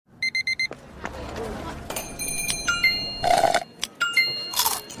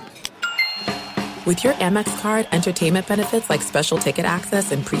With your Amex card, entertainment benefits like special ticket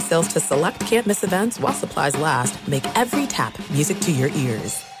access and pre-sales to select can't-miss events while supplies last make every tap music to your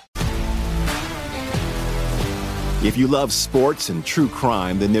ears. If you love sports and true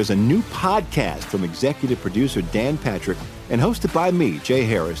crime, then there's a new podcast from executive producer Dan Patrick and hosted by me, Jay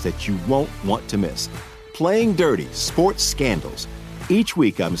Harris, that you won't want to miss. Playing Dirty: Sports Scandals. Each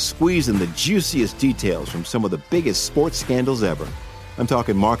week, I'm squeezing the juiciest details from some of the biggest sports scandals ever. I'm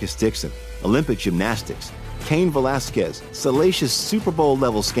talking Marcus Dixon, Olympic gymnastics, Cain Velasquez, salacious Super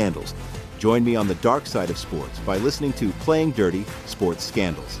Bowl-level scandals. Join me on the dark side of sports by listening to Playing Dirty: Sports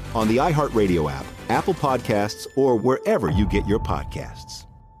Scandals on the iHeartRadio app, Apple Podcasts, or wherever you get your podcasts.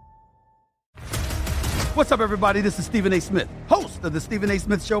 What's up, everybody? This is Stephen A. Smith, host of the Stephen A.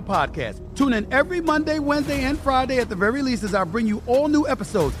 Smith Show podcast. Tune in every Monday, Wednesday, and Friday at the very least as I bring you all new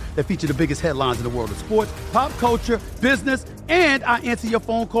episodes that feature the biggest headlines in the world of sports, pop culture, business, and I answer your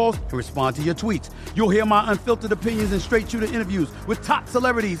phone calls and respond to your tweets. You'll hear my unfiltered opinions and straight-shooter interviews with top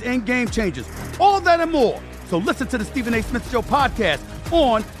celebrities and game changers. All that and more. So listen to the Stephen A. Smith Show podcast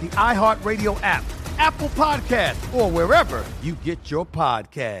on the iHeartRadio app, Apple Podcasts, or wherever you get your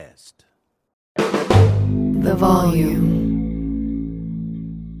podcast. The volume.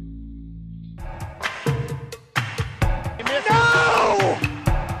 No!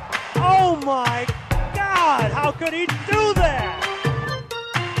 Oh my God! How could he do that?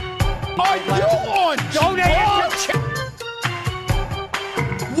 Are you on? Don't answer.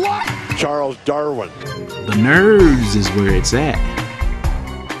 What? Charles Darwin. The nerves is where it's at.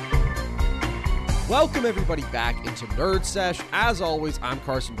 Welcome, everybody, back into Nerd Sesh. As always, I'm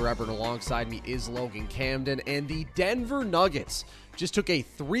Carson Brever, and alongside me is Logan Camden. And the Denver Nuggets just took a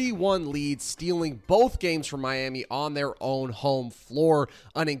 3-1 lead, stealing both games from Miami on their own home floor.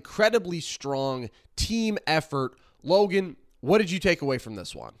 An incredibly strong team effort. Logan, what did you take away from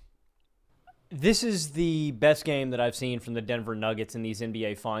this one? This is the best game that I've seen from the Denver Nuggets in these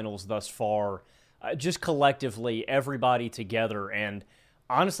NBA Finals thus far. Just collectively, everybody together, and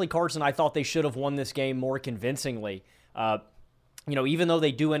honestly, Carson, I thought they should have won this game more convincingly. Even though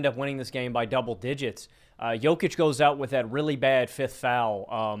they do end up winning this game by double digits, Jokic goes out with that really bad fifth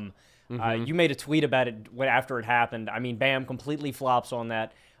foul. You made a tweet about it after it happened. I mean, Bam completely flops on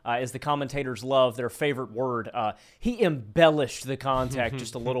that. As the commentators love, their favorite word. He embellished the contact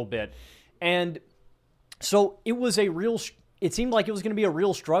just a little bit. And so it seemed like it was going to be a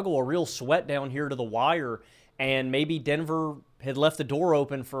real struggle, a real sweat down here to the wire. And maybe Denver had left the door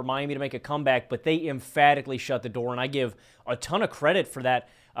open for Miami to make a comeback, but they emphatically shut the door, and I give a ton of credit for that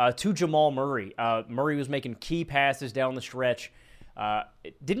to Jamal Murray. Murray was making key passes down the stretch.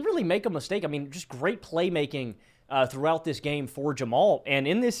 Didn't really make a mistake. I mean, just great playmaking throughout this game for Jamal. And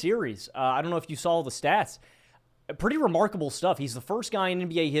in this series, I don't know if you saw the stats, pretty remarkable stuff. He's the first guy in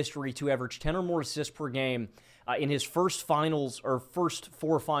NBA history to average 10 or more assists per game in his first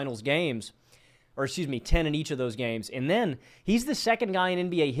four finals games. 10 in each of those games. And then he's the second guy in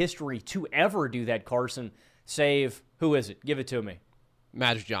NBA history to ever do that, Carson, save, who is it? Give it to me.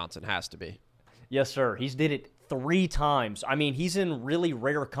 Magic Johnson has to be. Yes, sir. He's did it 3 times. I mean, he's in really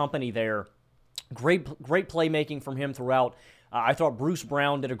rare company there. Great playmaking from him throughout. I thought Bruce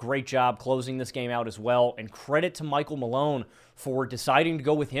Brown did a great job closing this game out as well. And credit to Michael Malone for deciding to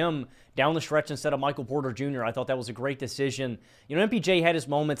go with him down the stretch instead of Michael Porter Jr. I thought that was a great decision. MPJ had his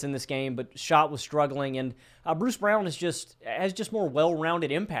moments in this game, but shot was struggling. And Bruce Brown has just more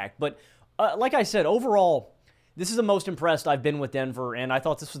well-rounded impact. But like I said, overall, this is the most impressed I've been with Denver. And I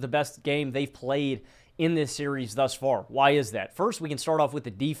thought this was the best game they've played in this series thus far. Why is that? First, we can start off with the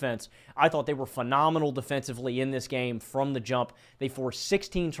defense. I thought they were phenomenal defensively in this game from the jump. They forced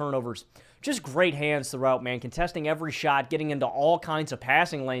 16 turnovers. Just great hands throughout, man. Contesting every shot, getting into all kinds of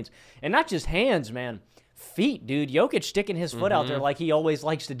passing lanes. And not just hands, man. Feet, dude. Jokic sticking his foot out there like he always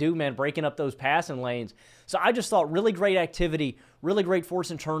likes to do, man, breaking up those passing lanes. So I just thought really great activity, really great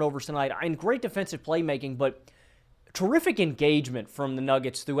forcing turnovers tonight, and great defensive playmaking, but terrific engagement from the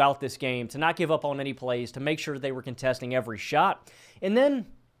Nuggets throughout this game to not give up on any plays, to make sure they were contesting every shot. And then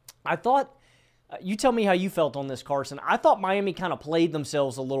I thought, you tell me how you felt on this, Carson. I thought Miami kind of played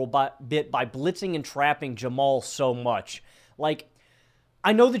themselves a little bit by blitzing and trapping Jamal so much. Like,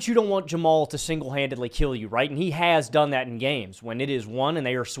 I know that you don't want Jamal to single-handedly kill you, right? And he has done that in games. When it is one and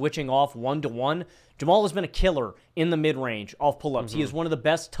they are switching off 1-to-1, Jamal has been a killer in the mid-range off pull-ups. He is one of the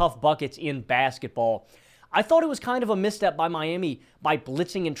best tough buckets in basketball. I thought it was kind of a misstep by Miami by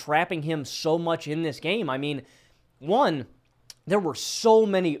blitzing and trapping him so much in this game. I mean, one, there were so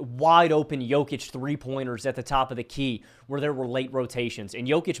many wide-open Jokic three-pointers at the top of the key where there were late rotations, and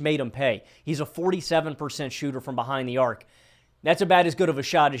Jokic made them pay. He's a 47% shooter from behind the arc. That's about as good of a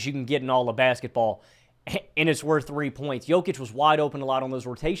shot as you can get in all of basketball, and it's worth 3 points. Jokic was wide open a lot on those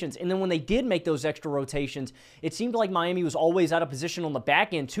rotations, and then when they did make those extra rotations, it seemed like Miami was always out of position on the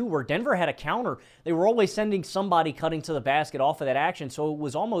back end too, where Denver had a counter. They were always sending somebody cutting to the basket off of that action, so it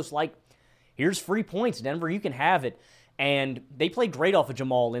was almost like, here's free points, Denver, you can have it. And they played great off of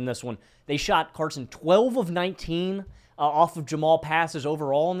Jamal in this one. They shot, Carson, 12 of 19 off of Jamal passes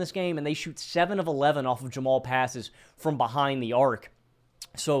overall in this game, and they shoot 7 of 11 off of Jamal passes from behind the arc.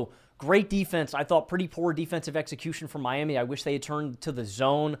 So great defense. I thought pretty poor defensive execution from Miami. I wish they had turned to the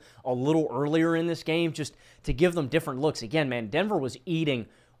zone a little earlier in this game just to give them different looks. Again, man, Denver was eating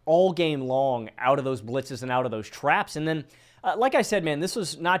all game long out of those blitzes and out of those traps. And then, like I said, man, this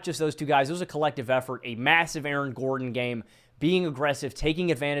was not just those two guys. It was a collective effort, a massive Aaron Gordon game, being aggressive,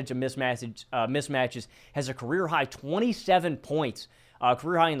 taking advantage of mismatches, has a career-high 27 points,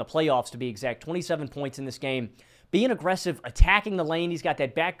 career-high in the playoffs to be exact, 27 points in this game. Being aggressive, attacking the lane, he's got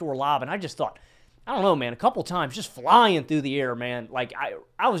that backdoor lob, and I just thought, I don't know, man, a couple times just flying through the air, man. Like,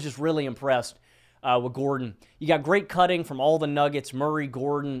 I was just really impressed with Gordon. You got great cutting from all the Nuggets, Murray,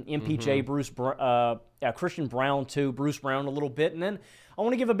 Gordon, MPJ, Christian Brown too, Bruce Brown a little bit, and then I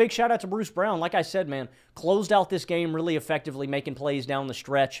want to give a big shout out to Bruce Brown. Like I said, man, closed out this game really effectively, making plays down the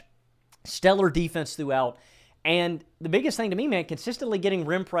stretch. Stellar defense throughout. And the biggest thing to me, man, consistently getting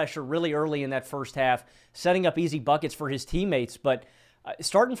rim pressure really early in that first half, setting up easy buckets for his teammates. But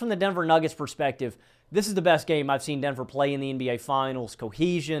starting from the Denver Nuggets perspective, this is the best game I've seen Denver play in the NBA Finals.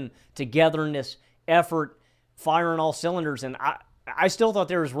 Cohesion, togetherness, effort, firing all cylinders. And I still thought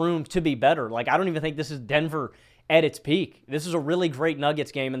there was room to be better. Like, I don't even think this is Denver at its peak. This is a really great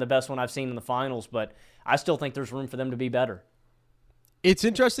Nuggets game and the best one I've seen in the finals, but I still think there's room for them to be better. It's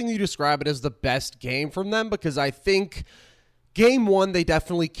interesting you describe it as the best game from them because I think game one, they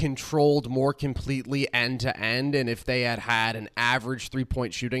definitely controlled more completely end to end. And if they had had an average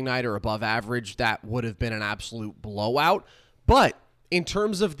 3-point shooting night or above average, that would have been an absolute blowout. But in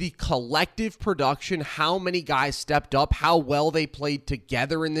terms of the collective production, how many guys stepped up, how well they played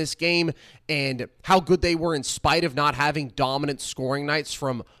together in this game, and how good they were in spite of not having dominant scoring nights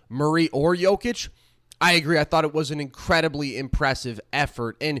from Murray or Jokic, I agree. I thought it was an incredibly impressive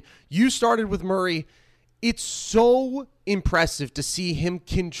effort. And you started with Murray. It's so impressive to see him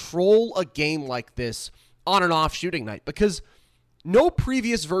control a game like this on an off shooting night because no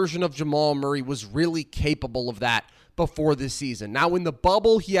previous version of Jamal Murray was really capable of that before this season. Now, in the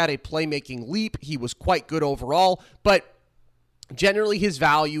bubble, he had a playmaking leap. He was quite good overall, but generally his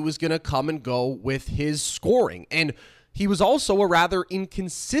value was going to come and go with his scoring. And he was also a rather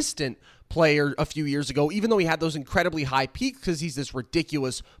inconsistent player a few years ago, even though he had those incredibly high peaks because he's this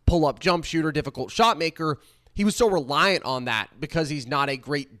ridiculous pull-up jump shooter, difficult shot maker. He was so reliant on that because he's not a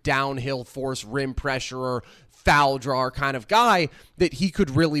great downhill force rim pressure or foul drawer kind of guy that he could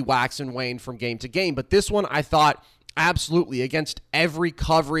really wax and wane from game to game. But this one, I thought, absolutely, against every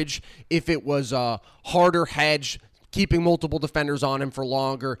coverage, if it was a harder hedge, keeping multiple defenders on him for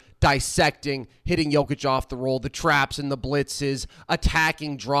longer, dissecting, hitting Jokic off the roll, the traps and the blitzes,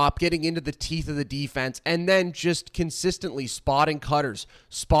 attacking drop, getting into the teeth of the defense, and then just consistently spotting cutters,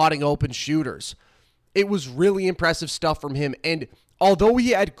 spotting open shooters. It was really impressive stuff from him, and although he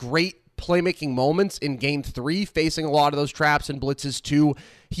had great playmaking moments in Game 3, facing a lot of those traps and blitzes too,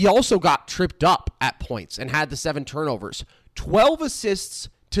 he also got tripped up at points and had the 7 turnovers. 12 assists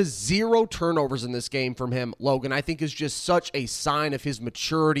to 0 turnovers in this game from him, Logan, I think is just such a sign of his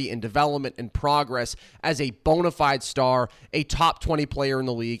maturity and development and progress as a bona fide star, a top 20 player in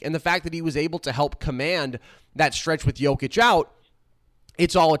the league, and the fact that he was able to help command that stretch with Jokic out,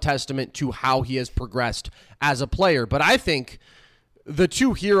 it's all a testament to how he has progressed as a player. But I think the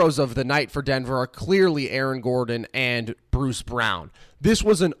two heroes of the night for Denver are clearly Aaron Gordon and Bruce Brown. This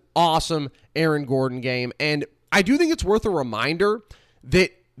was an awesome Aaron Gordon game, and I do think it's worth a reminder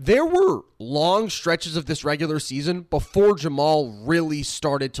that there were long stretches of this regular season before Jamal really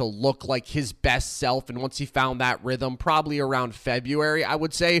started to look like his best self, and once he found that rhythm, probably around February, I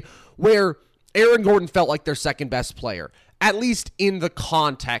would say, where Aaron Gordon felt like their second best player, at least in the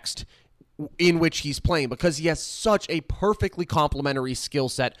context in which he's playing, because he has such a perfectly complementary skill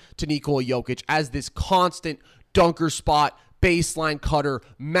set to Nikola Jokic as this constant dunker spot, baseline cutter,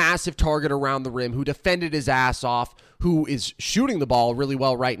 massive target around the rim, who defended his ass off, who is shooting the ball really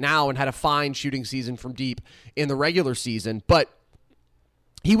well right now and had a fine shooting season from deep in the regular season. But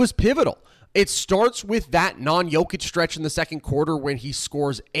he was pivotal. It starts with that non-Jokic stretch in the second quarter when he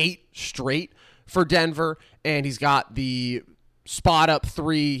scores 8 straight for Denver, and he's got the spot-up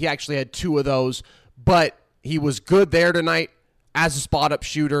 3. He actually had 2 of those, but he was good there tonight as a spot-up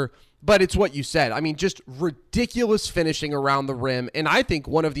shooter. But it's what you said. I mean, just ridiculous finishing around the rim. And I think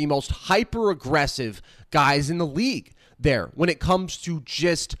one of the most hyper-aggressive guys in the league there when it comes to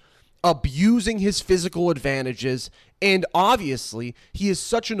just abusing his physical advantages. And obviously, he is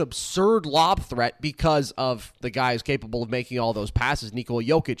such an absurd lob threat because of the guy who's capable of making all those passes, Nikola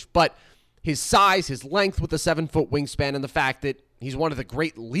Jokic. But his size, his length with a 7-foot wingspan, and the fact that he's one of the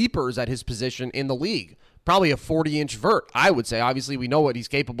great leapers at his position in the league. Probably a 40-inch vert, I would say. Obviously, we know what he's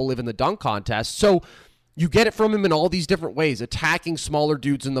capable of in the dunk contest. So you get it from him in all these different ways, attacking smaller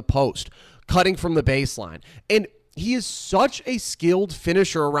dudes in the post, cutting from the baseline. And he is such a skilled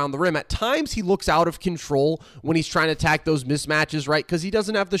finisher around the rim. At times, he looks out of control when he's trying to attack those mismatches, right? Because he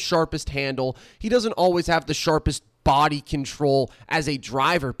doesn't have the sharpest handle. He doesn't always have the sharpest body control as a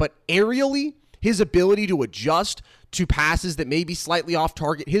driver. But aerially, his ability to adjust to passes that may be slightly off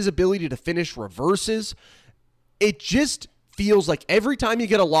target, his ability to finish reverses, it just feels like every time you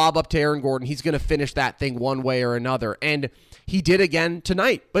get a lob up to Aaron Gordon, he's going to finish that thing one way or another. And he did again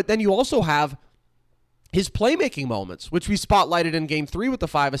tonight. But then you also have his playmaking moments, which we spotlighted in Game 3 with the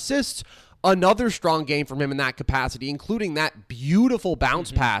 5 assists. Another strong game from him in that capacity, including that beautiful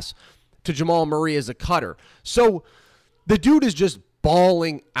bounce pass to Jamal Murray as a cutter. So the dude is just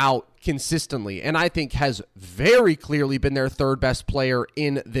balling out consistently, and I think has very clearly been their third best player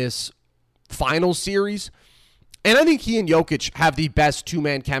in this final series. And I think he and Jokic have the best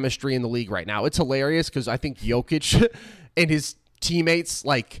two-man chemistry in the league right now. It's hilarious because I think Jokic and his teammates,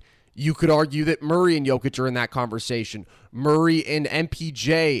 like, you could argue that Murray and Jokic are in that conversation. Murray and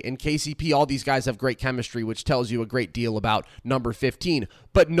MPJ and KCP, all these guys have great chemistry, which tells you a great deal about number 15.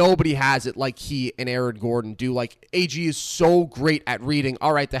 But nobody has it like he and Aaron Gordon do. Like, AG is so great at reading,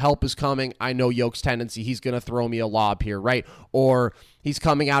 all right, the help is coming. I know Yoke's tendency. He's going to throw me a lob here, right? Or he's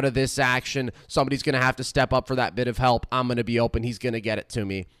coming out of this action. Somebody's going to have to step up for that bit of help. I'm going to be open. He's going to get it to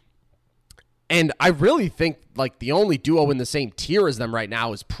me. And I really think, like, the only duo in the same tier as them right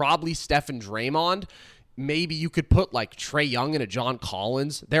now is probably Steph and Draymond. Maybe you could put, like, Trae Young and a John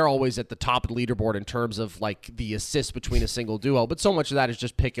Collins. They're always at the top of the leaderboard in terms of, like, the assists between a single duo. But so much of that is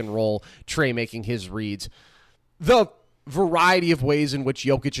just pick and roll, Trae making his reads. The variety of ways in which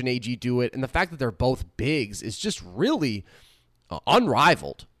Jokic and AG do it, and the fact that they're both bigs is just really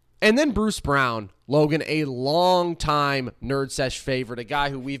unrivaled. And then Bruce Brown, Logan, a long-time Nerd Sesh favorite, a guy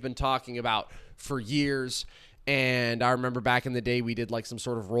who we've been talking about for years. And I remember back in the day, we did like some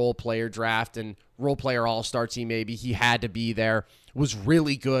sort of role player draft and role player all-star team maybe. He had to be there. Was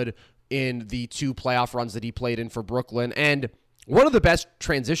really good in the 2 playoff runs that he played in for Brooklyn. And one of the best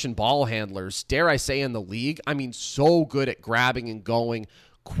transition ball handlers, dare I say, in the league. I mean, so good at grabbing and going,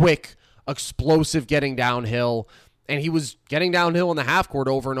 quick, explosive, getting downhill. And he was getting downhill in the half court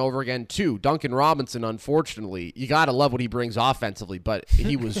over and over again, too. Duncan Robinson, unfortunately, you got to love what he brings offensively, but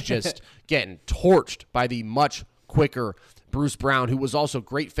he was just getting torched by the much quicker Bruce Brown, who was also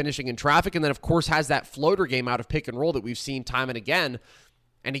great finishing in traffic, and then, of course, has that floater game out of pick and roll that we've seen time and again.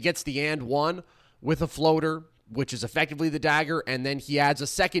 And he gets the and one with a floater, which is effectively the dagger, and then he adds a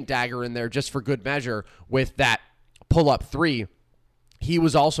second dagger in there just for good measure with that pull-up 3. He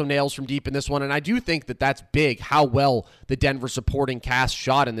was also nails from deep in this one, and I do think that that's big, how well the Denver supporting cast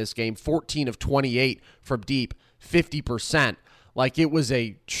shot in this game. 14 of 28 from deep, 50%. Like, it was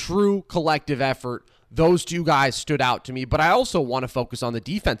a true collective effort. Those 2 guys stood out to me, but I also want to focus on the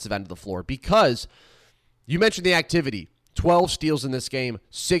defensive end of the floor because you mentioned the activity. 12 steals in this game,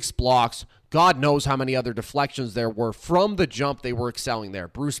 6 blocks. God knows how many other deflections there were. From the jump, they were excelling there.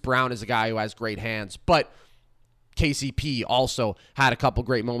 Bruce Brown is a guy who has great hands, but KCP also had a couple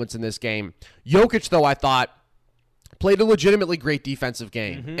great moments in this game. Jokic, though, I thought, played a legitimately great defensive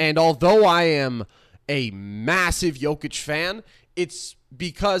game. And although I am a massive Jokic fan, it's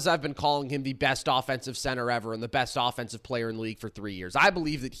because I've been calling him the best offensive center ever and the best offensive player in the league for 3 years. I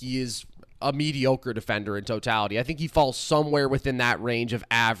believe that he is a mediocre defender in totality. I think he falls somewhere within that range of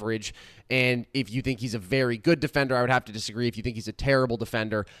average. And if you think he's a very good defender, I would have to disagree. If you think he's a terrible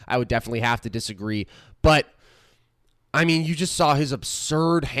defender, I would definitely have to disagree. But I mean, you just saw his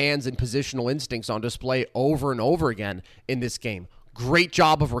absurd hands and positional instincts on display over and over again in this game. Great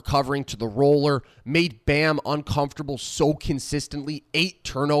job of recovering to the roller, made Bam uncomfortable so consistently. 8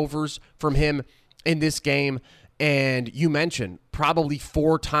 turnovers from him in this game. And you mentioned probably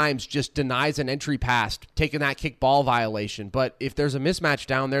 4 times just denies an entry pass, taking that kick ball violation. But if there's a mismatch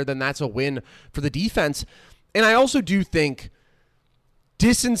down there, then that's a win for the defense. And I also do think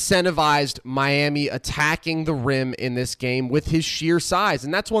disincentivized Miami attacking the rim in this game with his sheer size.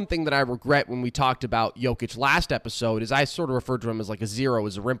 And that's one thing that I regret when we talked about Jokic last episode is I sort of referred to him as like a 0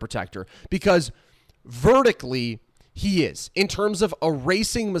 as a rim protector because vertically he is. In terms of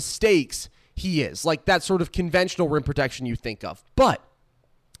erasing mistakes, he is. Like that sort of conventional rim protection you think of. But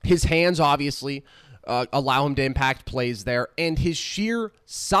his hands obviously allow him to impact plays there, and his sheer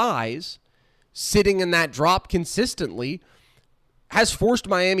size sitting in that drop consistently has forced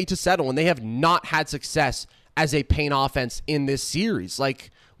Miami to settle, and they have not had success as a paint offense in this series.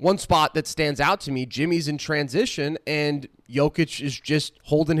 Like, one spot that stands out to me, Jimmy's in transition, and Jokic is just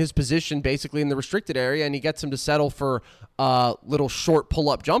holding his position basically in the restricted area, and he gets him to settle for a little short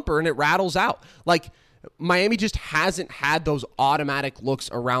pull-up jumper, and it rattles out. Like, Miami just hasn't had those automatic looks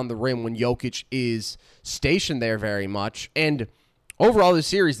around the rim when Jokic is stationed there very much. And overall this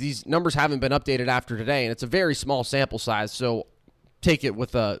series, these numbers haven't been updated after today, and it's a very small sample size, so take it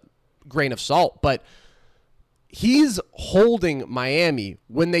with a grain of salt. But he's holding Miami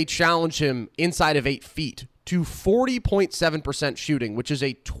when they challenge him inside of 8 feet to 40.7% shooting, which is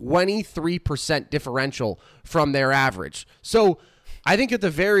a 23% differential from their average. So I think at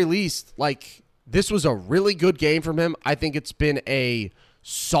the very least, like, this was a really good game from him. I think it's been a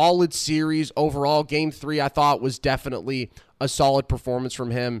solid series overall. Game 3, I thought, was definitely a solid performance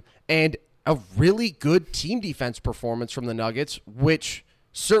from him, and a really good team defense performance from the Nuggets, which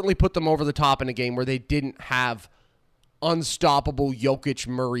certainly put them over the top in a game where they didn't have unstoppable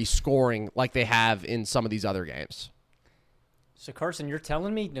Jokic-Murray scoring like they have in some of these other games. So, Carson, you're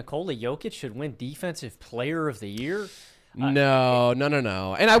telling me Nikola Jokic should win Defensive Player of the Year? No.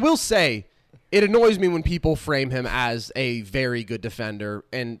 And I will say, it annoys me when people frame him as a very good defender,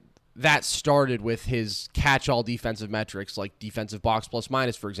 and that started with his catch-all defensive metrics, like defensive box plus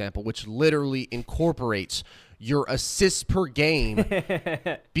minus, for example, which literally incorporates your assists per game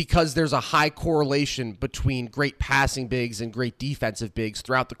because there's a high correlation between great passing bigs and great defensive bigs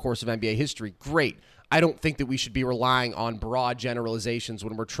throughout the course of NBA history. Great. I don't think that we should be relying on broad generalizations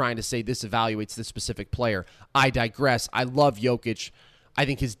when we're trying to say this evaluates this specific player. I digress. I love Jokic. I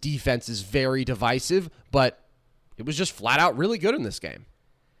think his defense is very divisive, but it was just flat out really good in this game.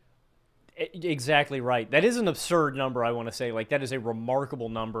 Exactly right. That is an absurd number, I want to say. Like, that is a remarkable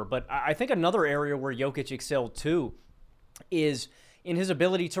number. But I think another area where Jokic excelled, too, is in his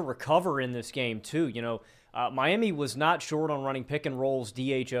ability to recover in this game, too. You know, Miami was not short on running pick and rolls,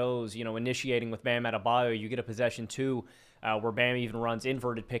 DHOs, you know, initiating with Bam Adebayo. You get a possession, too, where Bam even runs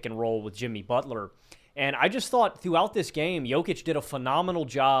inverted pick and roll with Jimmy Butler. And I just thought throughout this game, Jokic did a phenomenal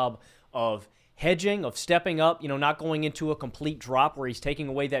job of hedging, of stepping up, you know, not going into a complete drop where he's taking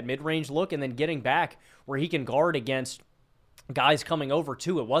away that mid-range look and then getting back where he can guard against guys coming over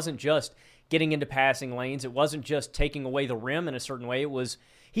too. It wasn't just getting into passing lanes. It wasn't just taking away the rim in a certain way. It was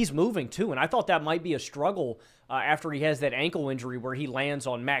he's moving too. And I thought that might be a struggle after he has that ankle injury where he lands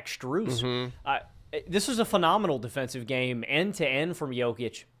on Max Strus. Mm-hmm. This was a phenomenal defensive game end to end from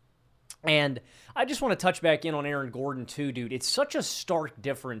Jokic. And I just want to touch back in on Aaron Gordon too, dude. It's such a stark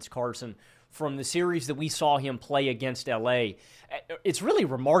difference, Carson, from the series that we saw him play against LA. It's really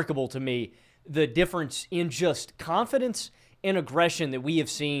remarkable to me, the difference in just confidence and aggression that we have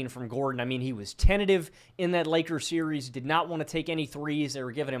seen from Gordon. I mean, he was tentative in that Lakers series, did not want to take any threes. They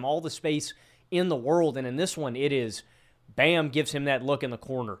were giving him all the space in the world. And in this one, it is Bam gives him that look in the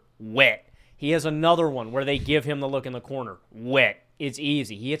corner. Wet. He has another one where they give him the look in the corner. Wet. It's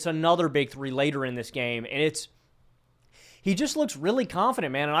easy. He hits another big three later in this game, and he just looks really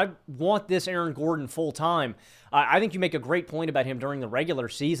confident, man, and I want this Aaron Gordon full-time. I think you make a great point about him during the regular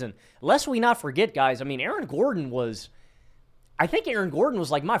season. Lest we not forget, guys, I mean, Aaron Gordon was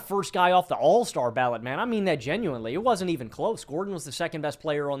like my first guy off the All-Star ballot, man. I mean that genuinely. It wasn't even close. Gordon was the second-best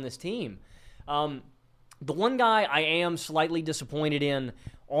player on this team. The one guy I am slightly disappointed in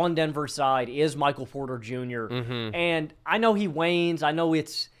on Denver's side is Michael Porter Jr. Mm-hmm. And I know he wanes. I know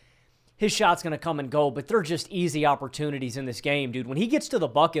his shot's going to come and go, but they're just easy opportunities in this game, dude. When he gets to the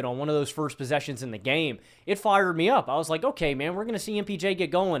bucket on one of those first possessions in the game, it fired me up. I was like, okay, man, we're going to see MPJ get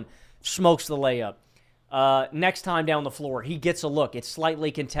going. Smokes the layup. Next time down the floor, he gets a look. It's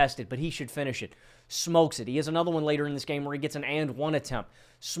slightly contested, but he should finish it. Smokes it. He has another one later in this game where he gets an and one attempt.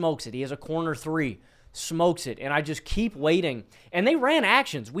 Smokes it. He has a corner three. Smokes it. And I just keep waiting. And they ran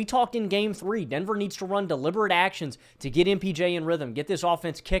actions. We talked in Game 3. Denver needs to run deliberate actions to get MPJ in rhythm, get this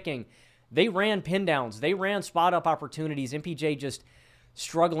offense kicking. They ran pin downs. They ran spot-up opportunities. MPJ just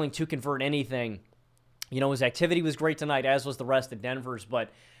struggling to convert anything. You know, his activity was great tonight, as was the rest of Denver's. But,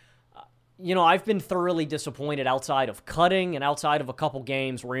 you know, I've been thoroughly disappointed outside of cutting and outside of a couple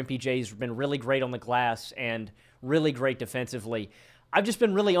games where MPJ's been really great on the glass and really great defensively. I've just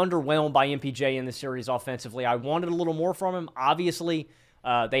been really underwhelmed by MPJ in this series offensively. I wanted a little more from him. Obviously,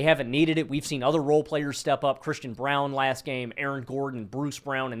 They haven't needed it. We've seen other role players step up. Christian Brown last game, Aaron Gordon, Bruce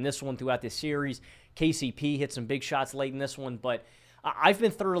Brown in this one throughout this series. KCP hit some big shots late in this one, but I've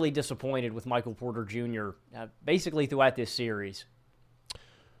been thoroughly disappointed with Michael Porter Jr. Basically throughout this series.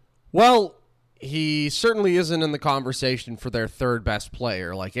 Well, he certainly isn't in the conversation for their third best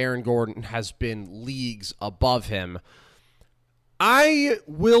player. Like, Aaron Gordon has been leagues above him. I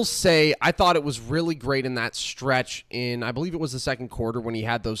will say I thought it was really great in that stretch in, I believe it was the second quarter, when he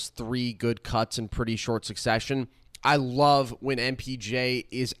had those 3 good cuts in pretty short succession. I love when MPJ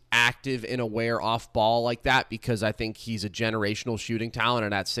is active and aware off ball like that, because I think he's a generational shooting talent,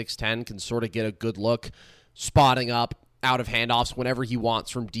 and at 6'10" can sort of get a good look, spotting up out of handoffs whenever he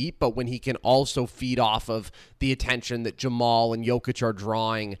wants from deep, but when he can also feed off of the attention that Jamal and Jokic are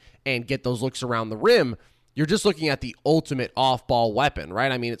drawing and get those looks around the rim, you're just looking at the ultimate off-ball weapon,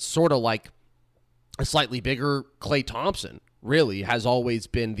 right? I mean, it's sort of like a slightly bigger Klay Thompson, really, has always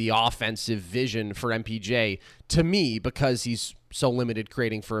been the offensive vision for MPJ to me, because he's so limited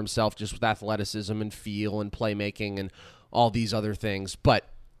creating for himself just with athleticism and feel and playmaking and all these other things. But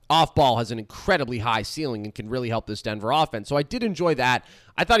off-ball has an incredibly high ceiling and can really help this Denver offense. So I did enjoy that.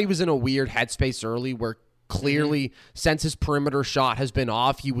 I thought he was in a weird headspace early where clearly, since his perimeter shot has been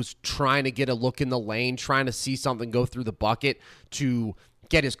off, he was trying to get a look in the lane, trying to see something go through the bucket to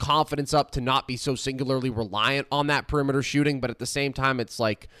get his confidence up, to not be so singularly reliant on that perimeter shooting. But at the same time, it's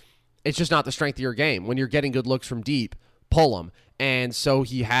like, it's just not the strength of your game. When you're getting good looks from deep, pull them. And so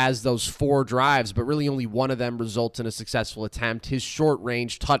he has those 4 drives, but really only one of them results in a successful attempt. His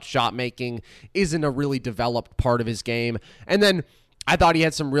short-range touch shot making isn't a really developed part of his game. And then I thought he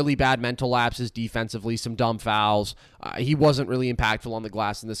had some really bad mental lapses defensively, some dumb fouls. He wasn't really impactful on the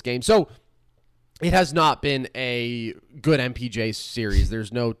glass in this game. So it has not been a good MPJ series.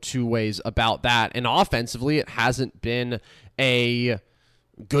 There's no two ways about that. And offensively, it hasn't been a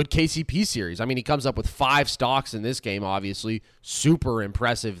good KCP series. I mean, he comes up with 5 stocks in this game, obviously. Super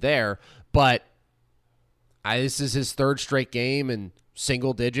impressive there. But this is his 3rd straight game in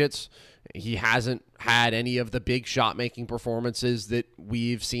single digits. He hasn't had any of the big shot-making performances that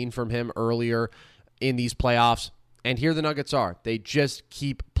we've seen from him earlier in these playoffs. And here the Nuggets are. They just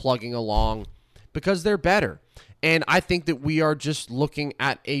keep plugging along because they're better. And I think that we are just looking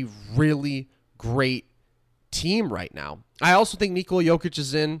at a really great team right now. I also think Nikola Jokic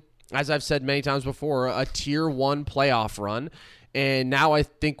is in, as I've said many times before, a tier 1 playoff run. And now I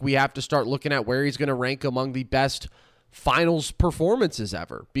think we have to start looking at where he's going to rank among the best finals performances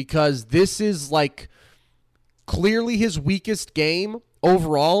ever, because this is like clearly his weakest game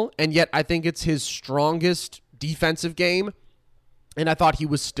overall, and yet I think it's his strongest defensive game. And I thought he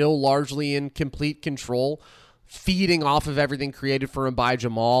was still largely in complete control, feeding off of everything created for him by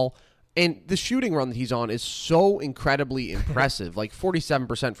Jamal. And the shooting run that he's on is so incredibly impressive, like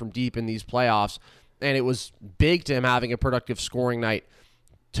 47% from deep in these playoffs. And it was big to him having a productive scoring night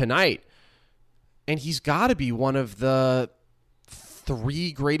tonight. And he's got to be one of the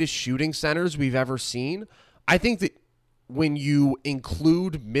 3 greatest shooting centers we've ever seen. I think that when you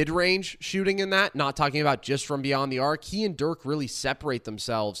include mid-range shooting in that, not talking about just from beyond the arc, he and Dirk really separate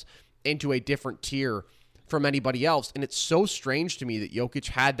themselves into a different tier from anybody else. And it's so strange to me that Jokic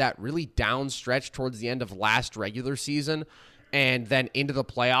had that really down stretch towards the end of last regular season and then into the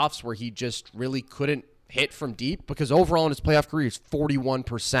playoffs where he just really couldn't hit from deep, because overall in his playoff career is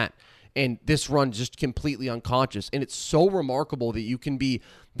 41%. And this run just completely unconscious. And it's so remarkable that you can be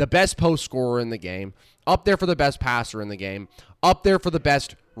the best post scorer in the game, up there for the best passer in the game, up there for the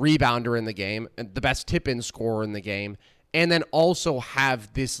best rebounder in the game, and the best tip-in scorer in the game, and then also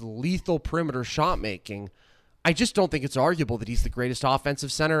have this lethal perimeter shot making. I just don't think it's arguable that he's the greatest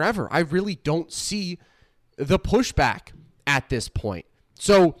offensive center ever. I really don't see the pushback at this point.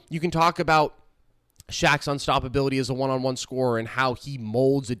 So you can talk about Shaq's unstoppability as a one-on-one scorer and how he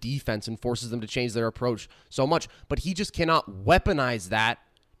molds a defense and forces them to change their approach so much, but he just cannot weaponize that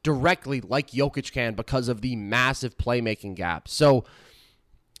directly like Jokic can because of the massive playmaking gap. So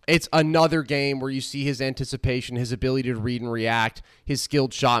it's another game where you see his anticipation, his ability to read and react, his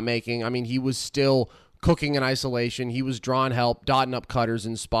skilled shot making. I mean, he was still cooking in isolation. He was drawing help, dotting up cutters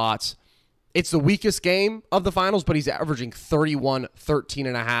in spots. It's the weakest game of the finals, but he's averaging 31,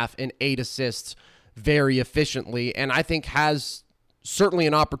 13.5, and 8 assists very efficiently, and I think has certainly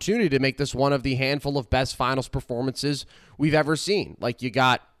an opportunity to make this one of the handful of best finals performances we've ever seen. Like, you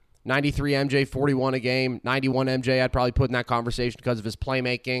got 93 MJ, 41 a game, 91 MJ I'd probably put in that conversation because of his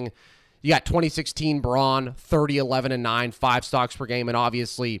playmaking. You got 2016 Braun, 30, 11, and 9, 5 stocks per game, and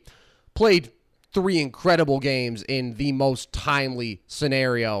obviously played 3 incredible games in the most timely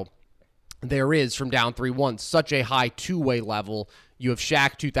scenario there is from down 3-1. Such a high two-way level. You have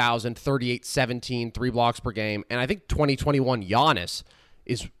Shaq 2000, 38, 17, 3 blocks per game. And I think 2021 Giannis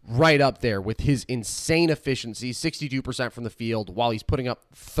is right up there with his insane efficiency, 62% from the field, while he's putting up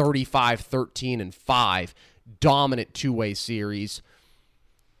 35, 13, and 5. Dominant two-way series.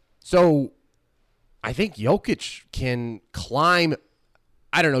 So I think Jokic can climb.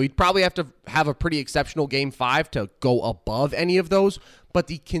 I don't know. He'd probably have to have a pretty exceptional game 5 to go above any of those. But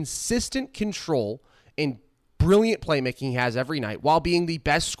the consistent control and brilliant playmaking he has every night while being the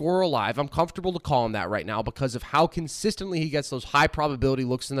best scorer alive. I'm comfortable to call him that right now because of how consistently he gets those high probability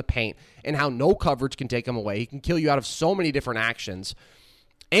looks in the paint and how no coverage can take him away. He can kill you out of so many different actions.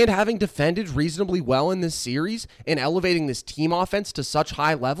 And having defended reasonably well in this series and elevating this team offense to such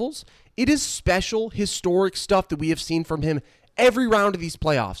high levels, it is special, historic stuff that we have seen from him every round of these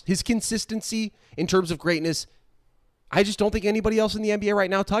playoffs. His consistency in terms of greatness, I just don't think anybody else in the NBA right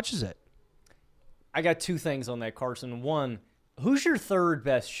now touches it. I got 2 things on that, Carson. One, who's your third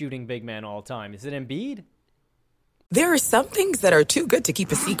best shooting big man all time? Is it Embiid? There are some things that are too good to keep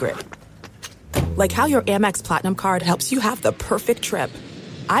a secret. Like how your Amex Platinum card helps you have the perfect trip.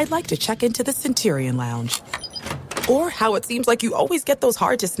 I'd like to check into the Centurion Lounge. Or how it seems like you always get those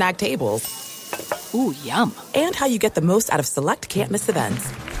hard-to-snag tables. Ooh, yum. And how you get the most out of select can't-miss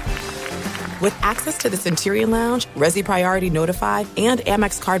events. With access to the Centurion Lounge, Resi Priority Notify, and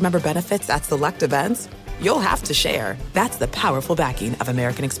Amex card member benefits at select events, you'll have to share. That's the powerful backing of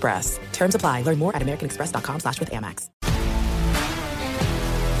American Express. Terms apply. Learn more at americanexpress.com/withAmex.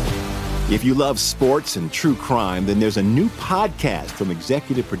 If you love sports and true crime, then there's a new podcast from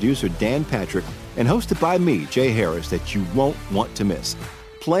executive producer Dan Patrick and hosted by me, Jay Harris, that you won't want to miss.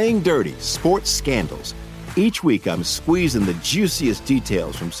 Playing Dirty: Sports Scandals. Each week, I'm squeezing the juiciest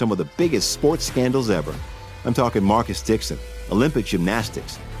details from some of the biggest sports scandals ever. I'm talking Marcus Dixon, Olympic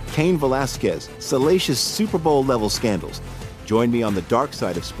gymnastics, Cain Velasquez, salacious Super Bowl-level scandals. Join me on the dark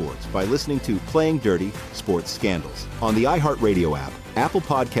side of sports by listening to Playing Dirty: Sports Scandals on the iHeartRadio app, Apple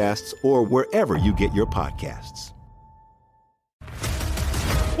Podcasts, or wherever you get your podcasts.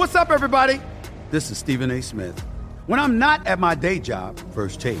 What's up, everybody? This is Stephen A. Smith. When I'm not at my day job,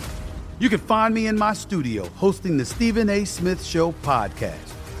 First Take, you can find me in my studio hosting the Stephen A. Smith Show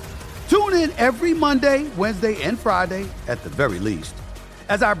podcast. Tune in every Monday, Wednesday, and Friday, at the very least,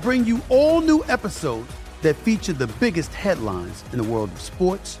 as I bring you all new episodes that feature the biggest headlines in the world of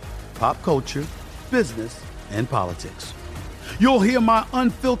sports, pop culture, business, and politics. You'll hear my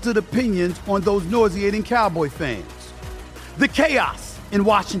unfiltered opinions on those nauseating Cowboy fans, the chaos in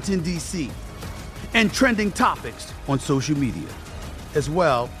Washington, D.C., and trending topics on social media, as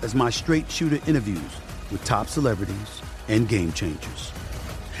well as my straight shooter interviews with top celebrities and game changers.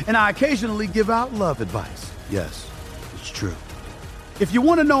 And I occasionally give out love advice. Yes, it's true. If you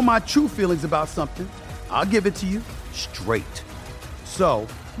want to know my true feelings about something, I'll give it to you straight. So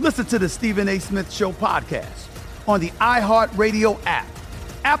listen to the Stephen A. Smith Show podcast on the iHeartRadio app,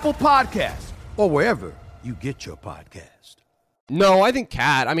 Apple Podcasts, or wherever you get your podcast. No, I think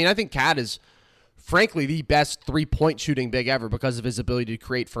Cat is frankly the best three-point shooting big ever because of his ability to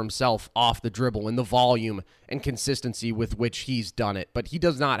create for himself off the dribble and the volume and consistency with which he's done it. But he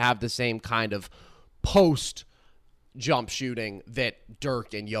does not have the same kind of post jump shooting that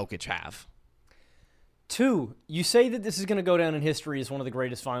Dirk and Jokic have. 2, you say that this is going to go down in history as one of the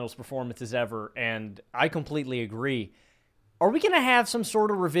greatest finals performances ever, and I completely agree. Are we going to have some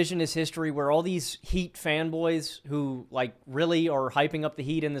sort of revisionist history where all these Heat fanboys who really are hyping up the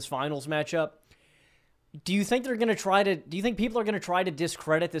Heat in this finals matchup, do you think people are going to try to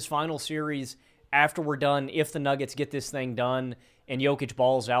discredit this final series after we're done if the Nuggets get this thing done and Jokic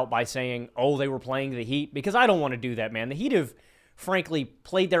balls out by saying, oh, they were playing the Heat? Because I don't want to do that, man. The Heat have, frankly,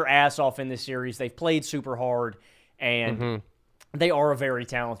 played their ass off in this series. They've played super hard, and they are a very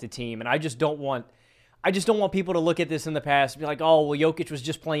talented team. And I just don't want people to look at this in the past and be like, oh, well, Jokic was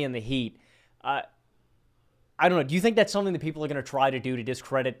just playing the Heat. I don't know. Do you think that's something that people are going to try to do to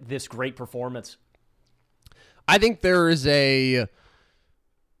discredit this great performance? I think there is a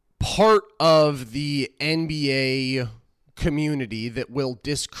part of the NBA community that will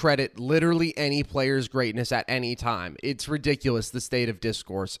discredit literally any player's greatness at any time. It's ridiculous, the state of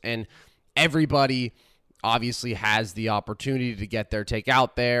discourse, and everybody obviously has the opportunity to get their take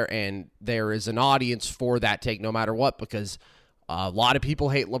out there, and there is an audience for that take no matter what, because a lot of people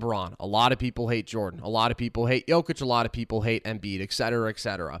hate LeBron, a lot of people hate Jordan, a lot of people hate Jokic, a lot of people hate Embiid, etc.,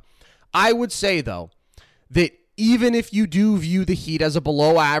 etc. I would say, though, that even if you do view the Heat as a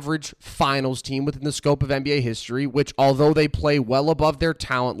below-average finals team within the scope of NBA history, which, although they play well above their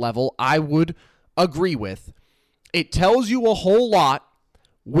talent level, I would agree with, it tells you a whole lot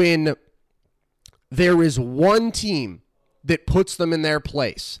when there is one team that puts them in their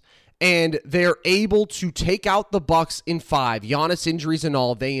place. And they're able to take out the Bucks in 5. Giannis injuries and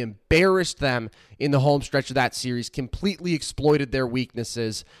all, they embarrassed them in the home stretch of that series, completely exploited their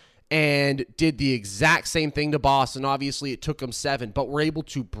weaknesses, and did the exact same thing to Boston. Obviously, it took them 7, but were able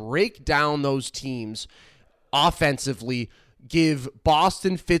to break down those teams offensively, give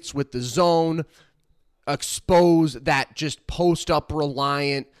Boston fits with the zone, expose that just post-up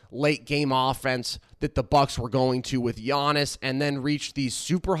reliant late-game offense that the Bucks were going to with Giannis, and then reach these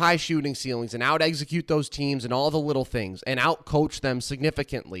super high shooting ceilings and out-execute those teams and all the little things and out-coach them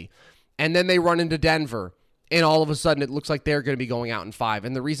significantly. And then they run into Denver, and all of a sudden it looks like they're going to be going out in 5.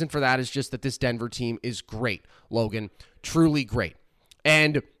 And the reason for that is just that this Denver team is great, Logan, truly great.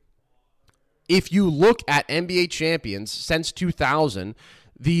 And if you look at NBA champions since 2000,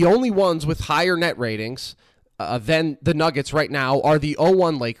 the only ones with higher net ratings than the Nuggets right now are the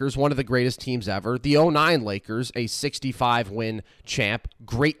 0-1 Lakers, one of the greatest teams ever, the 0-9 Lakers, a 65-win champ,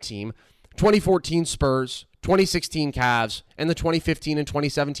 great team, 2014 Spurs, 2016 Cavs, and the 2015 and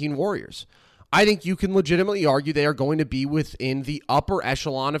 2017 Warriors. I think you can legitimately argue they are going to be within the upper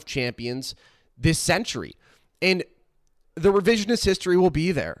echelon of champions this century. And the revisionist history will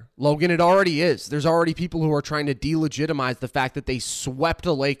be there. Logan, it already is. There's already people who are trying to delegitimize the fact that they swept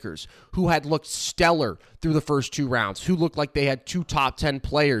the Lakers, who had looked stellar through the first 2 rounds, who looked like they had 2 top 10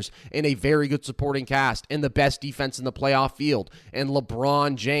 players and a very good supporting cast and the best defense in the playoff field, and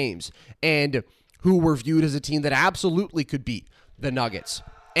LeBron James, and who were viewed as a team that absolutely could beat the Nuggets.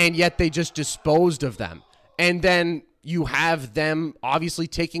 And yet they just disposed of them. And then you have them obviously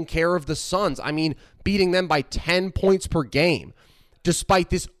taking care of the Suns. I mean, beating them by 10 points per game,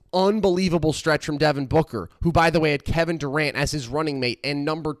 despite this unbelievable stretch from Devin Booker, who, by the way, had Kevin Durant as his running mate and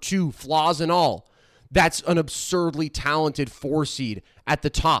number 2, flaws and all. That's an absurdly talented 4 seed at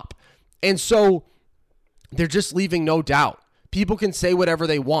the top. And so they're just leaving no doubt. People can say whatever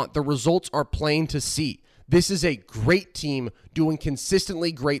they want. The results are plain to see. This is a great team doing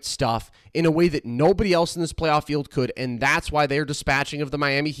consistently great stuff in a way that nobody else in this playoff field could, and that's why they're dispatching of the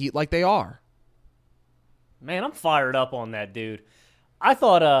Miami Heat like they are. Man, I'm fired up on that, dude. I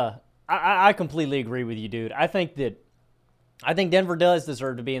thought, I completely agree with you, dude. I think Denver does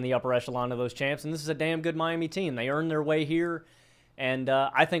deserve to be in the upper echelon of those champs, and this is a damn good Miami team. They earned their way here, and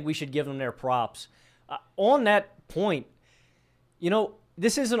I think we should give them their props. On that point,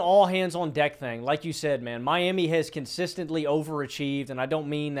 this is an all-hands-on-deck thing. Like you said, man, Miami has consistently overachieved, and I don't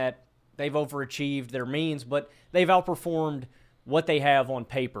mean that they've overachieved their means, but they've outperformed what they have on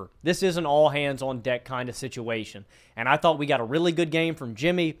paper. This is an all-hands-on-deck kind of situation, and I thought we got a really good game from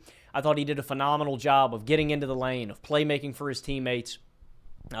Jimmy. I thought he did a phenomenal job of getting into the lane, of playmaking for his teammates,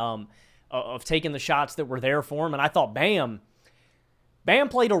 of taking the shots that were there for him, and I thought Bam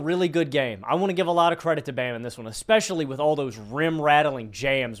played a really good game. I want to give a lot of credit to Bam in this one, especially with all those rim-rattling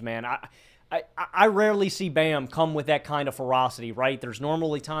jams, man. I rarely see Bam come with that kind of ferocity, right? There's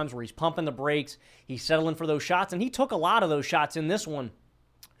normally times where he's pumping the brakes, he's settling for those shots, and he took a lot of those shots in this one.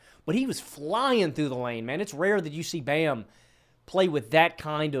 But he was flying through the lane, man. It's rare that you see Bam play with that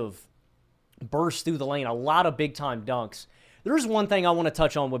kind of burst through the lane, a lot of big-time dunks. There's one thing I want to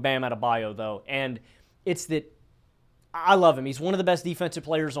touch on with Bam Adebayo, though, and it's that I love him. He's one of the best defensive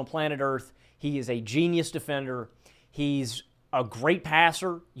players on planet Earth. He is a genius defender. He's a great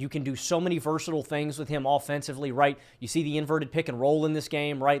passer. You can do so many versatile things with him offensively, right? You see the inverted pick and roll in this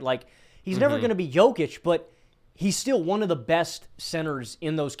game, right? Like, he's never going to be Jokic, but he's still one of the best centers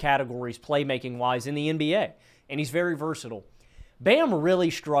in those categories, playmaking-wise, in the NBA, and he's very versatile. Bam really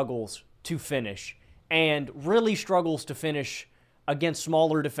struggles to finish, and really struggles to finish against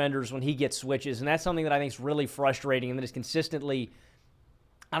smaller defenders when he gets switches, and that's something that I think is really frustrating and that is consistently,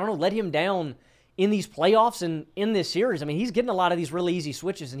 let him down in these playoffs and in this series. I mean, he's getting a lot of these really easy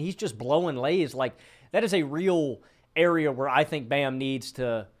switches, and he's just blowing lays. Like, that is a real area where I think Bam needs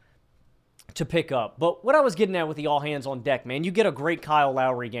to pick up. But what I was getting at with the all-hands-on-deck, man, you get a great Kyle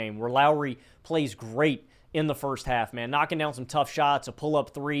Lowry game where Lowry plays great in the first half, man. Knocking down some tough shots, a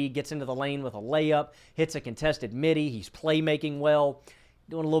pull-up 3, gets into the lane with a layup, hits a contested midi. He's playmaking well,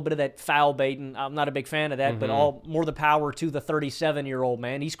 doing a little bit of that foul baiting. I'm not a big fan of that, but more the power to the 37-year-old,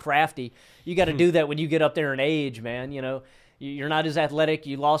 man. He's crafty. You got to do that when you get up there in age, man. You're not as athletic.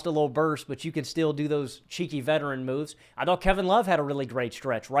 You lost a little burst, but you can still do those cheeky veteran moves. I thought Kevin Love had a really great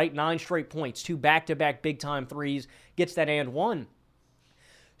stretch, right? 9 straight points, 2 back-to-back big-time threes, gets that and one.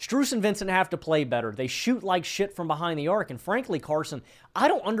 Strus and Vincent have to play better. They shoot like shit from behind the arc. And frankly, Carson, I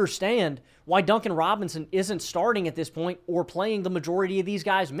don't understand why Duncan Robinson isn't starting at this point or playing the majority of these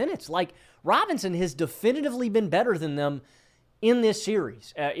guys' minutes. Like, Robinson has definitively been better than them in this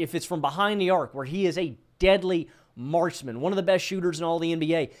series. If it's from behind the arc, where he is a deadly marksman, one of the best shooters in all the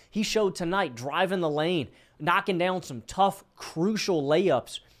NBA. He showed tonight driving the lane, knocking down some tough, crucial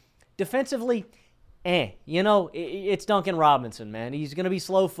layups. Defensively, it's Duncan Robinson, man. He's going to be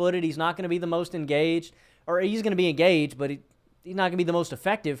slow-footed. He's not going to be the most engaged, or he's going to be engaged, but he's not going to be the most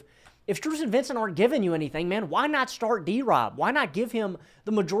effective. If Strus and Vincent aren't giving you anything, man, why not start D-Rob? Why not give him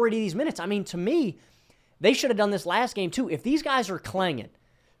the majority of these minutes? I mean, to me, they should have done this last game too. If these guys are clanging,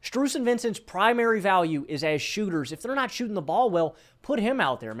 Strus and Vincent's primary value is as shooters. If they're not shooting the ball well, put him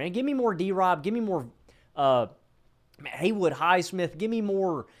out there, man. Give me more D-Rob. Give me more Haywood, Highsmith. Give me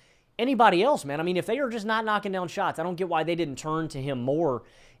more anybody else, man. I mean, if they are just not knocking down shots, I don't get why they didn't turn to him more.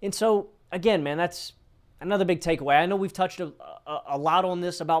 And so, again, man, that's another big takeaway. I know we've touched a lot on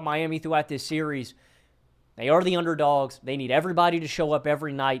this about Miami throughout this series. They are the underdogs. They need everybody to show up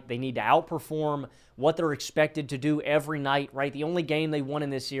every night. They need to outperform what they're expected to do every night, right? The only game they won in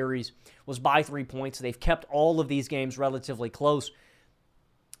this series was by 3 points. They've kept all of these games relatively close.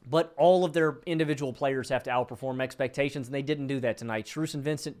 But all of their individual players have to outperform expectations, and they didn't do that tonight. Strus and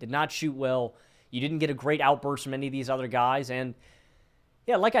Vincent did not shoot well. You didn't get a great outburst from any of these other guys. And,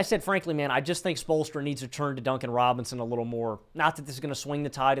 yeah, like I said, frankly, man, I just think Spoelstra needs to turn to Duncan Robinson a little more. Not that this is going to swing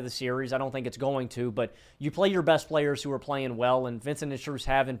the tide of the series. I don't think it's going to. But you play your best players who are playing well, and Vincent and Strus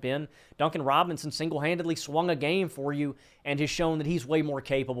haven't been. Duncan Robinson single-handedly swung a game for you and has shown that he's way more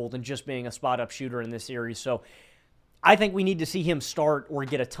capable than just being a spot-up shooter in this series. So I think we need to see him start or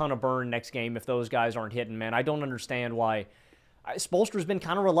get a ton of burn next game if those guys aren't hitting, man. I don't understand why. Spoelstra's been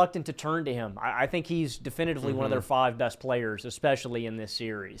kind of reluctant to turn to him. I think he's definitively one of their 5 best players, especially in this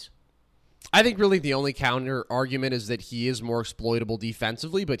series. I think really the only counter argument is that he is more exploitable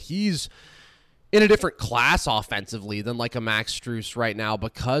defensively, but he's in a different class offensively than like a Max Strus right now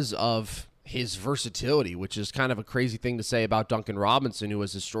because of his versatility, which is kind of a crazy thing to say about Duncan Robinson, who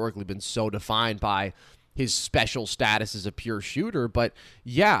has historically been so defined by his special status as a pure shooter. But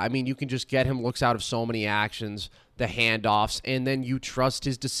yeah, I mean, you can just get him looks out of so many actions, the handoffs, and then you trust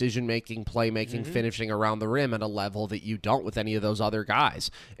his decision-making, playmaking, finishing around the rim at a level that you don't with any of those other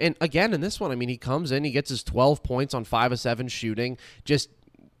guys. And again, in this one, I mean, he comes in, he gets his 12 points on 5 of 7 shooting, just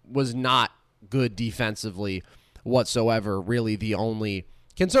was not good defensively whatsoever, really the only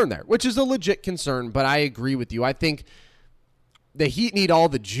concern there, which is a legit concern, but I agree with you. I think the Heat need all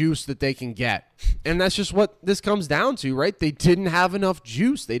the juice that they can get. And that's just what this comes down to, right? They didn't have enough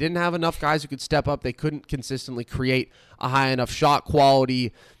juice. They didn't have enough guys who could step up. They couldn't consistently create a high enough shot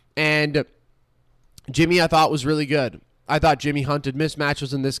quality. And Jimmy, I thought, was really good. I thought Jimmy hunted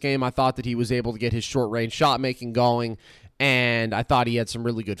mismatches in this game. I thought that he was able to get his short-range shot-making going. And I thought he had some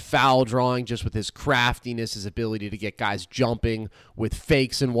really good foul drawing just with his craftiness, his ability to get guys jumping with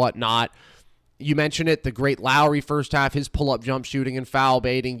fakes and whatnot. You mentioned it, the great Lowry first half, his pull-up jump shooting and foul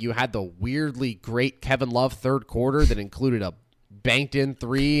baiting. You had the weirdly great Kevin Love third quarter that included a banked-in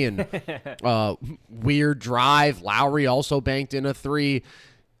 3 and weird drive. Lowry also banked in a 3.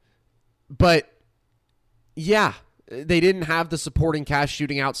 But, yeah, they didn't have the supporting cast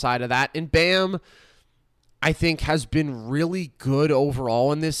shooting outside of that. And Bam, I think, has been really good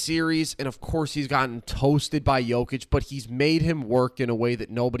overall in this series. And, of course, he's gotten toasted by Jokic, but he's made him work in a way that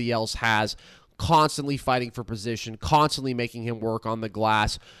nobody else has. Constantly fighting for position, constantly making him work on the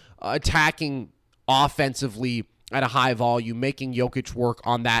glass, attacking offensively at a high volume, making Jokic work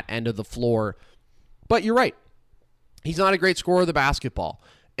on that end of the floor. But you're right. He's not a great scorer of the basketball.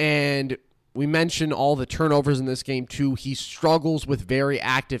 And we mentioned all the turnovers in this game, too. He struggles with very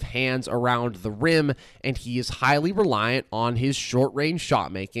active hands around the rim, and he is highly reliant on his short-range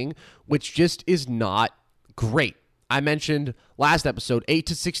shot making, which just is not great. I mentioned last episode, 8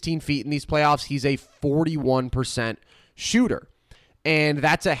 to 16 feet in these playoffs. He's a 41% shooter. And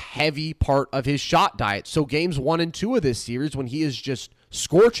that's a heavy part of his shot diet. So games 1 and 2 of this series, when he is just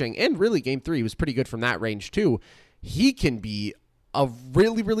scorching, and really game 3 was pretty good from that range too, he can be a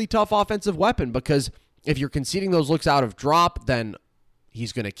really, really tough offensive weapon, because if you're conceding those looks out of drop, then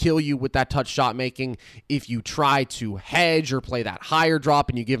he's going to kill you with that touch shot making. If you try to hedge or play that higher drop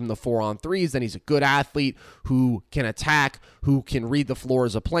and you give him the 4-on-3s, then he's a good athlete who can attack, who can read the floor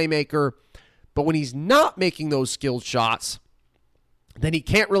as a playmaker. But when he's not making those skilled shots, then he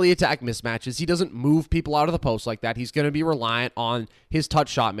can't really attack mismatches. He doesn't move people out of the post like that. He's going to be reliant on his touch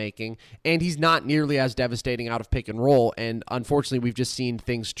shot making, and he's not nearly as devastating out of pick and roll. And unfortunately, we've just seen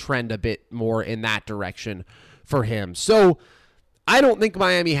things trend a bit more in that direction for him. So I don't think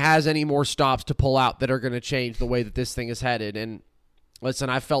Miami has any more stops to pull out that are going to change the way that this thing is headed. And listen,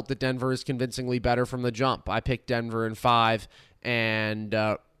 I felt that Denver is convincingly better from the jump. I picked Denver in 5, and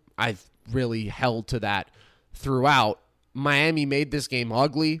I've really held to that throughout. Miami made this game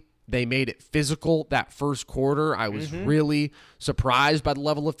ugly. They made it physical that first quarter. I was really surprised by the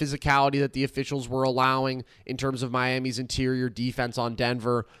level of physicality that the officials were allowing in terms of Miami's interior defense on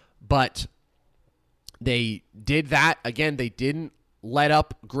Denver. But they did that. Again, they didn't let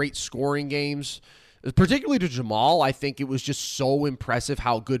up great scoring games, particularly to Jamal. I think it was just so impressive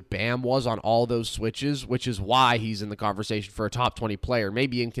how good Bam was on all those switches, which is why he's in the conversation for a top 20 player.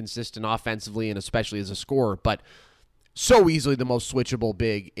 Maybe inconsistent offensively and especially as a scorer, but so easily the most switchable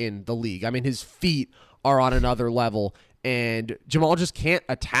big in the league. I mean, his feet are on another level, and Jamal just can't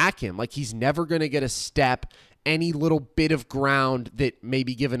attack him. Like, he's never going to get a step. Any little bit of ground that may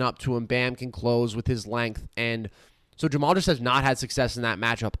be given up to him, Bam can close with his length. And so Jamal just has not had success in that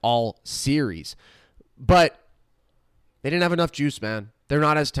matchup all series. But they didn't have enough juice, man. They're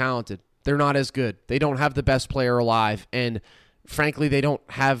not as talented. They're not as good. They don't have the best player alive. And frankly, they don't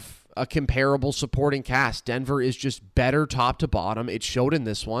have a comparable supporting cast. Denver is just better top to bottom. It showed in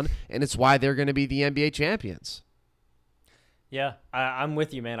this one, and it's why they're going to be the NBA champions. Yeah, I'm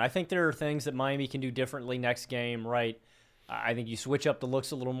with you, man. I think there are things that Miami can do differently next game, right? I think you switch up the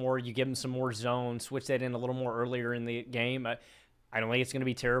looks a little more. You give them some more zone, switch that in a little more earlier in the game. I don't think it's going to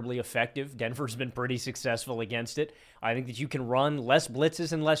be terribly effective. Denver's been pretty successful against it. I think that you can run less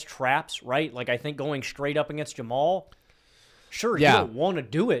blitzes and less traps, right? Like, I think going straight up against Jamal, sure, you don't want to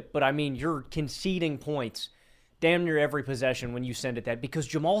do it, but I mean, you're conceding points damn near every possession when you send it that, because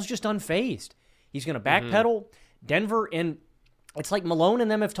Jamal's just unfazed. He's going to backpedal. Denver, and it's like Malone and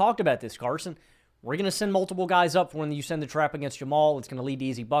them have talked about this, Carson. We're going to send multiple guys up when you send the trap against Jamal. It's going to lead to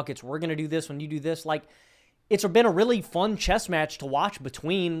easy buckets. We're going to do this when you do this. Like, it's been a really fun chess match to watch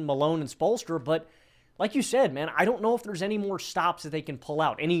between Malone and Spoelstra, but like you said, man, I don't know if there's any more stops that they can pull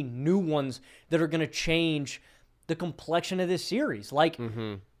out, any new ones that are going to change the complexion of this series. Like,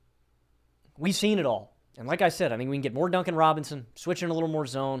 we've seen it all. And like I said, I think we can get more Duncan Robinson, switch in a little more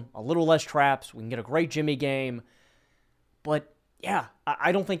zone, a little less traps. We can get a great Jimmy game. But, yeah,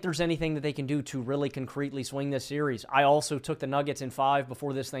 I don't think there's anything that they can do to really concretely swing this series. I also took the Nuggets in 5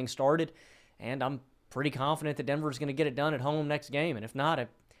 before this thing started, and I'm pretty confident that Denver's going to get it done at home next game. And if not, I'm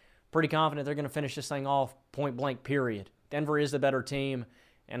pretty confident they're going to finish this thing off point blank, period. Denver is the better team,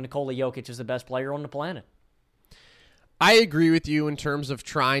 and Nikola Jokic is the best player on the planet. I agree with you in terms of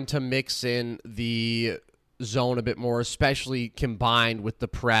trying to mix in the zone a bit more, especially combined with the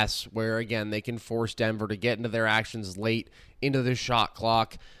press, where, again, they can force Denver to get into their actions late into the shot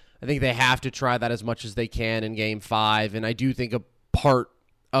clock. I think they have to try that as much as they can in Game 5, and I do think a part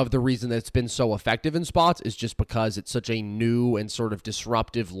of the reason that it's been so effective in spots is just because it's such a new and sort of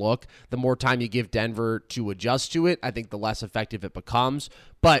disruptive look. The more time you give Denver to adjust to it, I think the less effective it becomes.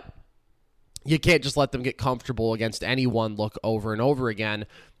 But you can't just let them get comfortable against any one look over and over again.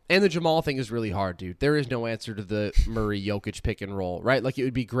 And the Jamal thing is really hard, dude. There is no answer to the Murray-Jokic pick and roll, right? Like, it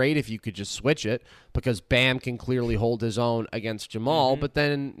would be great if you could just switch it, because Bam can clearly hold his own against Jamal, but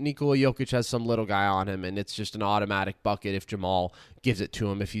then Nikola Jokic has some little guy on him, and it's just an automatic bucket if Jamal gives it to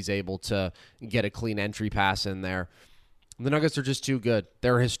him, if he's able to get a clean entry pass in there. The Nuggets are just too good.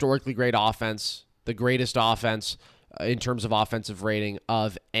 They're a historically great offense, the greatest offense in terms of offensive rating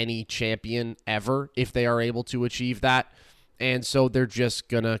of any champion ever, if they are able to achieve that. And so they're just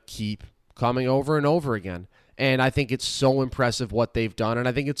going to keep coming over and over again. And I think it's so impressive what they've done. And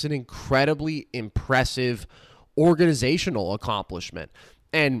I think it's an incredibly impressive organizational accomplishment.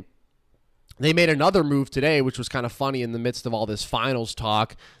 And they made another move today, which was kind of funny in the midst of all this finals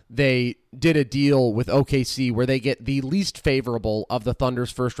talk. They did a deal with OKC where they get the least favorable of the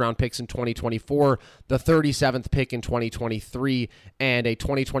Thunder's first-round picks in 2024, the 37th pick in 2023, and a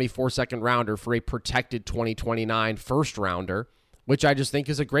 2024 second-rounder for a protected 2029 first-rounder, which I just think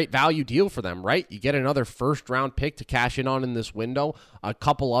is a great value deal for them, right? You get another first-round pick to cash in on in this window, a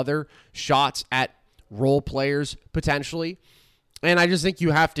couple other shots at role players potentially. And I just think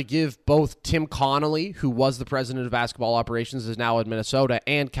you have to give both Tim Connolly, who was the president of basketball operations, is now in Minnesota,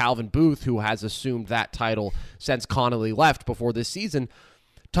 and Calvin Booth, who has assumed that title since Connolly left before this season,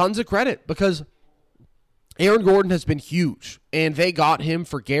 tons of credit, because Aaron Gordon has been huge, and they got him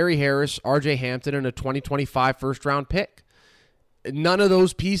for Gary Harris, RJ Hampton, and a 2025 first-round pick. None of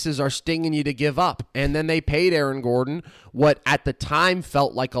those pieces are stinging you to give up. And then they paid Aaron Gordon what at the time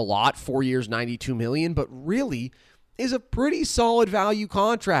felt like a lot, 4 years, $92 million, but really is a pretty solid value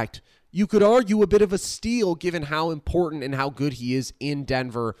contract. You could argue a bit of a steal given how important and how good he is in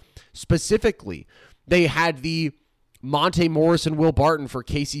Denver specifically. They had the Monte Morris and Will Barton for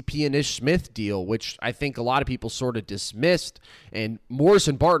KCP and Ish Smith deal, which I think a lot of people sort of dismissed. And Morris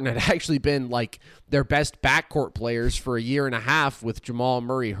and Barton had actually been like their best backcourt players for a year and a half with Jamal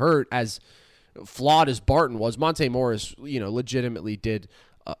Murray hurt. As flawed as Barton was, Monte Morris, legitimately did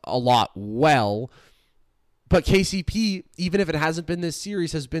a lot well. But KCP, even if it hasn't been this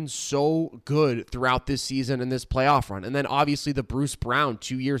series, has been so good throughout this season and this playoff run. And then obviously the Bruce Brown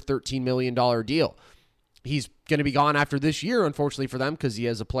 2-year, $13 million deal. He's going to be gone after this year, unfortunately for them, because he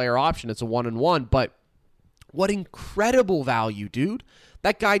has a player option. It's a 1-and-1. But what incredible value, dude.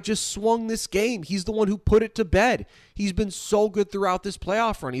 That guy just swung this game. He's the one who put it to bed. He's been so good throughout this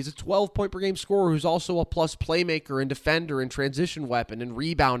playoff run. He's a 12-point-per-game scorer who's also a plus playmaker and defender and transition weapon and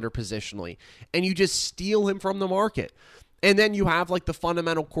rebounder positionally. And you just steal him from the market. And then you have like the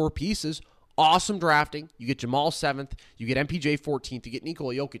fundamental core pieces. Awesome drafting. You get Jamal 7th. You get MPJ 14th. You get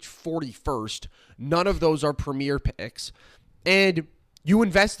Nikola Jokic 41st. None of those are premier picks. And you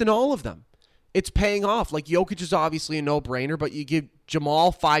invest in all of them. It's paying off. Like, Jokic is obviously a no-brainer, but you give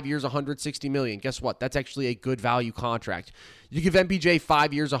Jamal 5 years, $160 million. Guess what? That's actually a good value contract. You give MPJ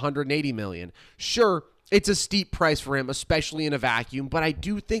 5 years, $180 million. Sure, it's a steep price for him, especially in a vacuum, but I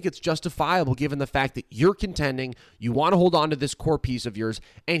do think it's justifiable given the fact that you're contending, you want to hold on to this core piece of yours,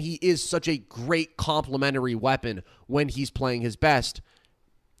 and he is such a great complementary weapon when he's playing his best.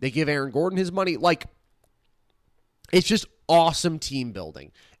 They give Aaron Gordon his money. Like, it's just awesome team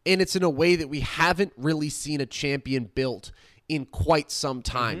building. And it's in a way that we haven't really seen a champion built in quite some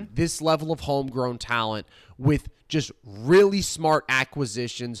time. Mm-hmm. This level of homegrown talent with just really smart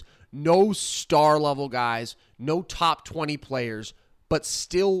acquisitions, no star level guys, no top 20 players, but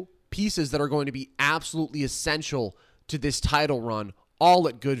still pieces that are going to be absolutely essential to this title run, all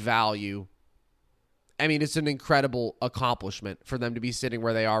at good value. I mean, it's an incredible accomplishment for them to be sitting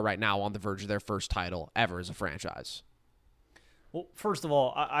where they are right now on the verge of their first title ever as a franchise. Well, first of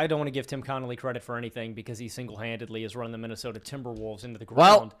all, I don't want to give Tim Connolly credit for anything because he single-handedly has run the Minnesota Timberwolves into the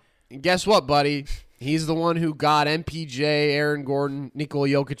ground. Well, guess what, buddy? He's the one who got MPJ, Aaron Gordon, Nikola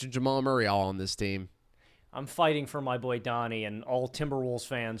Jokic, and Jamal Murray all on this team. I'm fighting for my boy Donnie and all Timberwolves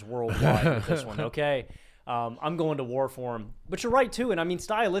fans worldwide with this one, okay? I'm going to war for him. But you're right, too. And, I mean,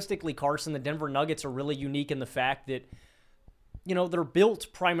 stylistically, Carson, the Denver Nuggets are really unique in the fact that, you know, they're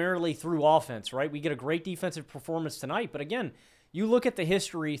built primarily through offense, right? We get a great defensive performance tonight. But, again, you look at the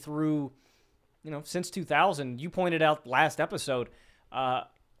history through, you know, since 2000, you pointed out last episode,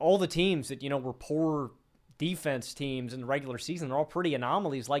 all the teams that, you know, were poor defense teams in the regular season, they're all pretty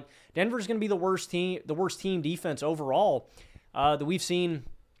anomalies. Like, Denver's going to be the worst team defense overall that we've seen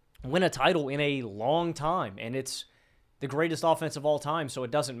win a title in a long time. And it's the greatest offense of all time, so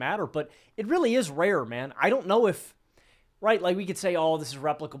it doesn't matter. But it really is rare, man. I don't know if, right, like we could say, oh, this is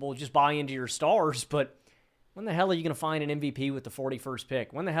replicable, just buy into your stars, but when the hell are you going to find an MVP with the 41st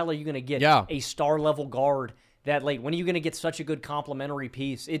pick? When the hell are you going to get a star-level guard that late? When are you going to get such a good complementary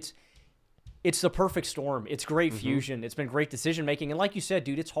piece? It's the perfect storm. It's great fusion. It's been great decision-making. And like you said,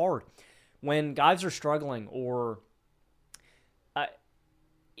 dude, it's hard. When guys are struggling or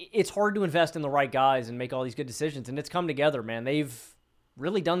it's hard to invest in the right guys and make all these good decisions. And it's come together, man. They've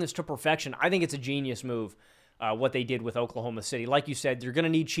really done this to perfection. I think it's a genius move. What they did with Oklahoma City. Like you said, they're going to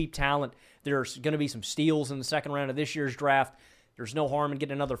need cheap talent. There's going to be some steals in the second round of this year's draft. There's no harm in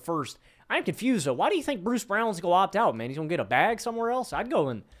getting another first. I'm confused, though. Why do you think Bruce Brown's going to opt out, man? He's going to get a bag somewhere else? I'd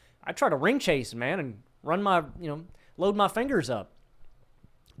try to ring chase, man, and load my fingers up.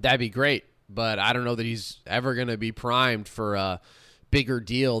 That'd be great, but I don't know that he's ever going to be primed for a bigger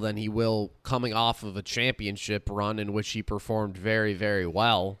deal than he will coming off of a championship run in which he performed very, very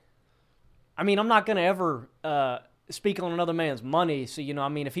well. I mean, I'm not going to ever speak on another man's money. So, you know, I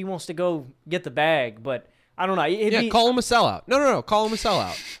mean, if he wants to go get the bag, but I don't know. Call him a sellout. No. Call him a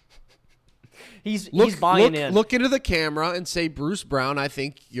sellout. He's buying in. Look into the camera and say, Bruce Brown, I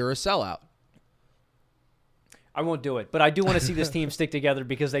think you're a sellout. I won't do it, but I do want to see this team stick together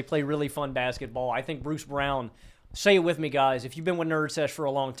because they play really fun basketball. I think Bruce Brown, say it with me, guys. If you've been with Nerd Sesh for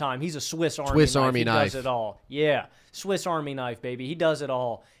a long time, he's a Swiss Army knife. He does it all. Yeah, Swiss Army knife, baby. He does it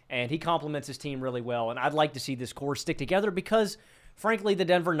all. And he complements his team really well. And I'd like to see this core stick together because, frankly, the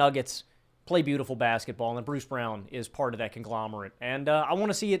Denver Nuggets play beautiful basketball, and Bruce Brown is part of that conglomerate. And I want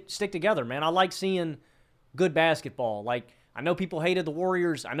to see it stick together, man. I like seeing good basketball. Like, I know people hated the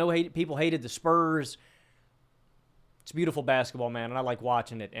Warriors. I know people hated the Spurs. It's beautiful basketball, man, and I like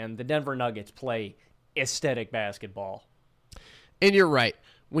watching it. And the Denver Nuggets play aesthetic basketball. And you're right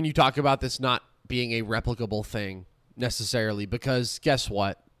when you talk about this not being a replicable thing necessarily, because guess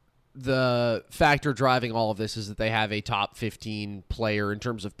what? The factor driving all of this is that they have a top 15 player in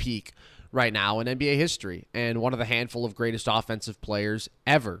terms of peak right now in NBA history and one of the handful of greatest offensive players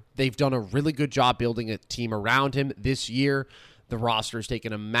ever. They've done a really good job building a team around him this year. The roster has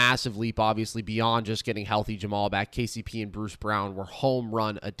taken a massive leap, obviously, beyond just getting healthy Jamal back. KCP and Bruce Brown were home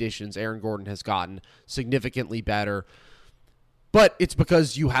run additions. Aaron Gordon has gotten significantly better. But it's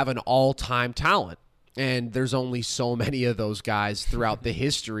because you have an all-time talent. And there's only so many of those guys throughout the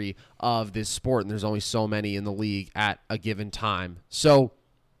history of this sport, and there's only so many in the league at a given time. So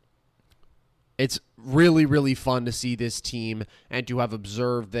it's really, really fun to see this team and to have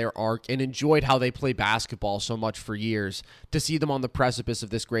observed their arc and enjoyed how they play basketball so much for years. To see them on the precipice of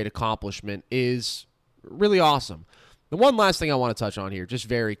this great accomplishment is really awesome. The one last thing I want to touch on here, just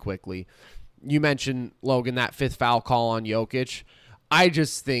very quickly. You mentioned, Logan, that 5th foul call on Jokic. I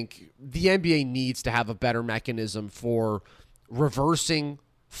just think the NBA needs to have a better mechanism for reversing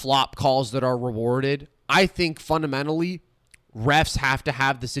flop calls that are rewarded. I think fundamentally refs have to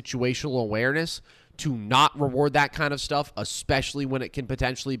have the situational awareness to not reward that kind of stuff, especially when it can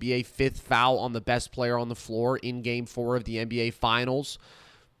potentially be a 5th foul on the best player on the floor in Game 4 of the NBA Finals.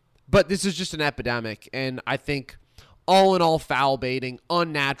 But this is just an epidemic, and I think all in all, foul baiting,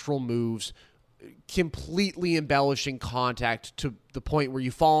 unnatural moves, completely embellishing contact to the point where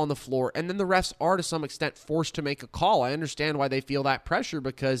you fall on the floor, and then the refs are to some extent forced to make a call. I understand why they feel that pressure,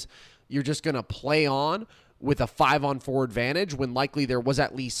 because you're just going to play on with a 5-on-4 advantage when likely there was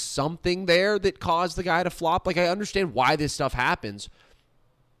at least something there that caused the guy to flop. Like, I understand why this stuff happens,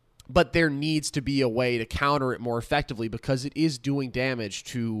 but there needs to be a way to counter it more effectively, because it is doing damage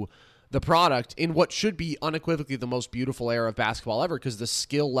to the product in what should be unequivocally the most beautiful era of basketball ever, because the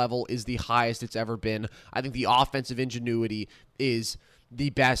skill level is the highest it's ever been. I think the offensive ingenuity is the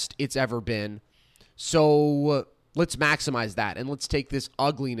best it's ever been. So let's maximize that, and let's take this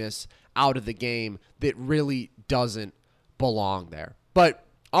ugliness out of the game that really doesn't belong there. But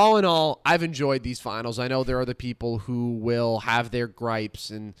all in all, I've enjoyed these finals. I know there are the people who will have their gripes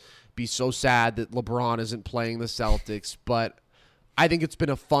and be so sad that LeBron isn't playing the Celtics, but I think it's been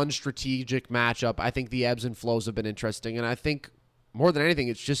a fun strategic matchup. I think the ebbs and flows have been interesting, and I think more than anything,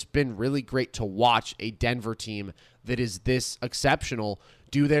 it's just been really great to watch a Denver team that is this exceptional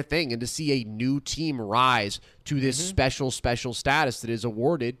do their thing, and to see a new team rise to this special status that is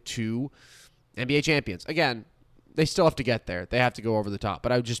awarded to NBA champions. Again, they still have to get there. They have to go over the top,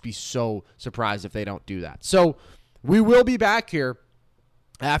 but I would just be so surprised if they don't do that. So we will be back here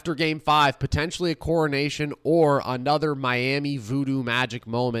after Game 5, potentially a coronation or another Miami voodoo magic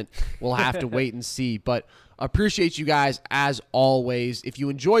moment. We'll have to wait and see. But appreciate you guys as always. If you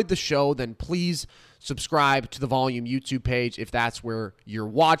enjoyed the show, then please subscribe to the Volume YouTube page if that's where you're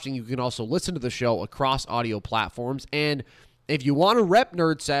watching. You can also listen to the show across audio platforms. And if you want to rep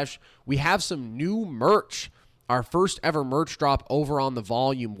Nerd Sesh, we have some new merch. Our first ever merch drop over on the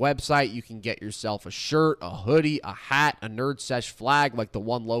Volume website. You can get yourself a shirt, a hoodie, a hat, a Nerd Sesh flag like the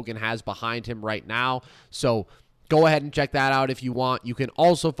one Logan has behind him right now. So go ahead and check that out if you want. You can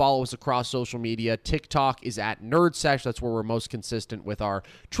also follow us across social media. TikTok is at Nerd Sesh. That's where we're most consistent with our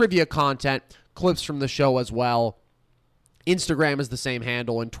trivia content, clips from the show as well. Instagram is the same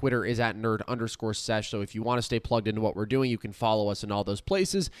handle, and Twitter is at nerd_sesh. So if you want to stay plugged into what we're doing, you can follow us in all those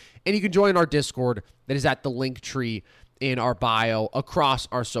places. And you can join our Discord that is at the link tree in our bio across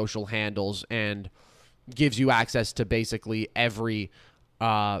our social handles, and gives you access to basically every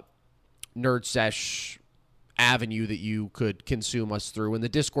Nerd Sesh avenue that you could consume us through. And the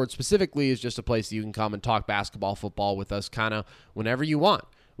Discord specifically is just a place that you can come and talk basketball, football with us kind of whenever you want.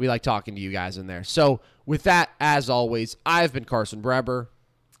 We like talking to you guys in there. So with that, as always, I've been Carson Breber.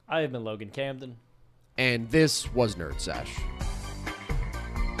 I have been Logan Camden. And this was Nerd Sesh.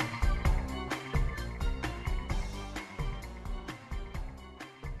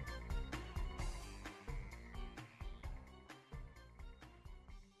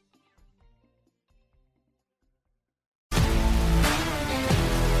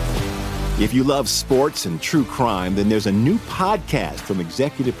 If you love sports and true crime, then there's a new podcast from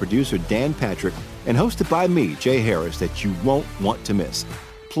executive producer Dan Patrick and hosted by me, Jay Harris, that you won't want to miss.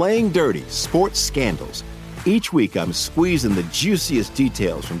 Playing Dirty: Sports Scandals. Each week, I'm squeezing the juiciest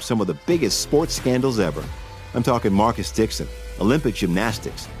details from some of the biggest sports scandals ever. I'm talking Marcus Dixon, Olympic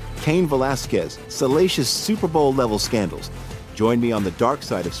gymnastics, Cain Velasquez, salacious Super Bowl-level scandals. Join me on the dark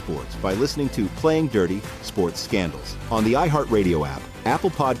side of sports by listening to Playing Dirty: Sports Scandals on the iHeartRadio app,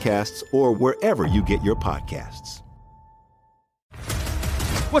 Apple Podcasts, or wherever you get your podcasts.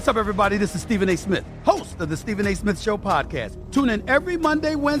 What's up, everybody? This is Stephen A. Smith, host of the Stephen A. Smith Show podcast. Tune in every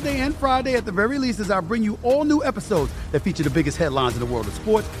Monday, Wednesday, and Friday at the very least as I bring you all new episodes that feature the biggest headlines in the world of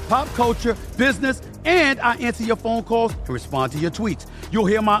sports, pop culture, business, and I answer your phone calls and respond to your tweets. You'll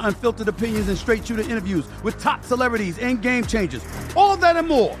hear my unfiltered opinions and straight-shooter interviews with top celebrities and game changers. All that and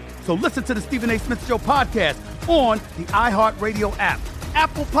more. So listen to the Stephen A. Smith Show podcast on the iHeartRadio app,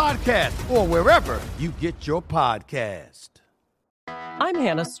 Apple Podcasts, or wherever you get your podcast. I'm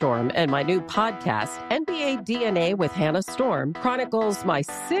Hannah Storm, and my new podcast, NBA DNA with Hannah Storm, chronicles my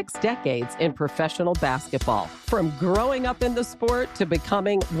 6 decades in professional basketball. From growing up in the sport to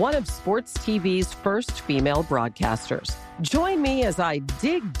becoming one of sports TV's first female broadcasters. Join me as I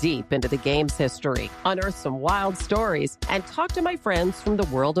dig deep into the game's history, unearth some wild stories, and talk to my friends from the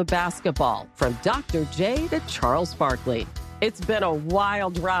world of basketball, from Dr. J to Charles Barkley. It's been a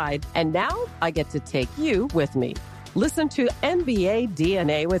wild ride, and now I get to take you with me. Listen to NBA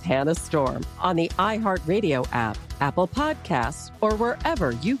DNA with Hannah Storm on the iHeartRadio app, Apple Podcasts, or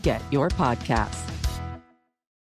wherever you get your podcasts.